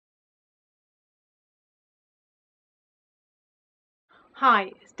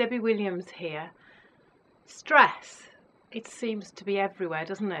Hi, it's Debbie Williams here. Stress, it seems to be everywhere,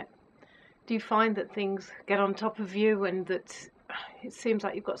 doesn't it? Do you find that things get on top of you and that it seems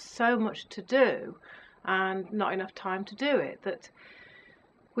like you've got so much to do and not enough time to do it, that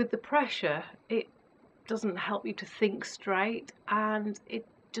with the pressure it doesn't help you to think straight and it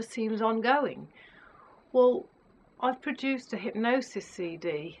just seems ongoing? Well, I've produced a hypnosis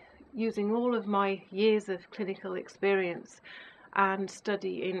CD using all of my years of clinical experience and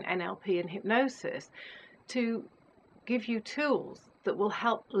study in NLP and hypnosis to give you tools that will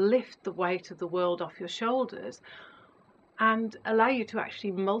help lift the weight of the world off your shoulders and allow you to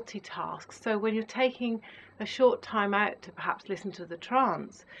actually multitask. So when you're taking a short time out to perhaps listen to the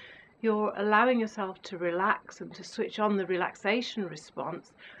trance, you're allowing yourself to relax and to switch on the relaxation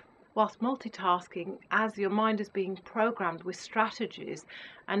response whilst multitasking as your mind is being programmed with strategies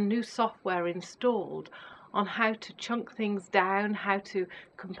and new software installed on how to chunk things down, how to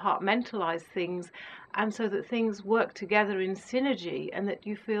compartmentalize things, and so that things work together in synergy and that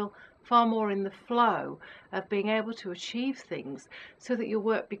you feel far more in the flow of being able to achieve things so that your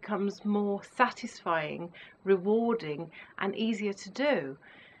work becomes more satisfying, rewarding, and easier to do.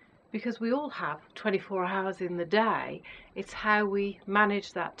 Because we all have 24 hours in the day, it's how we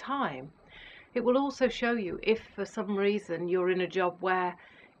manage that time. It will also show you if for some reason you're in a job where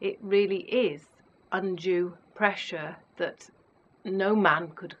it really is undue pressure that no man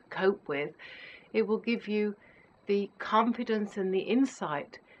could cope with. It will give you the confidence and the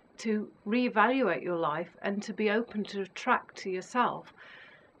insight to reevaluate your life and to be open to attract to yourself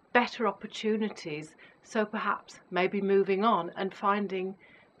better opportunities, so perhaps maybe moving on and finding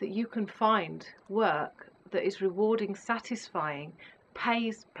that you can find work that is rewarding, satisfying,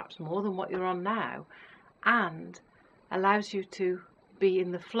 pays perhaps more than what you're on now, and allows you to be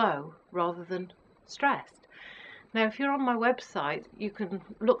in the flow rather than stressed. Now, if you're on my website, you can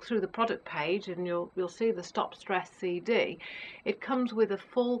look through the product page and you'll see the Stop Stress CD. It comes with a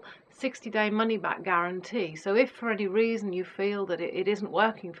full 60-day money-back guarantee. So if for any reason you feel that it isn't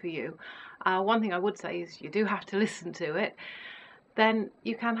working for you, one thing I would say is you do have to listen to it, then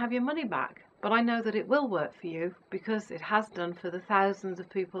you can have your money back. But I know that it will work for you because it has done for the thousands of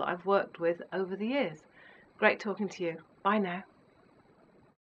people I've worked with over the years. Great talking to you. Bye now.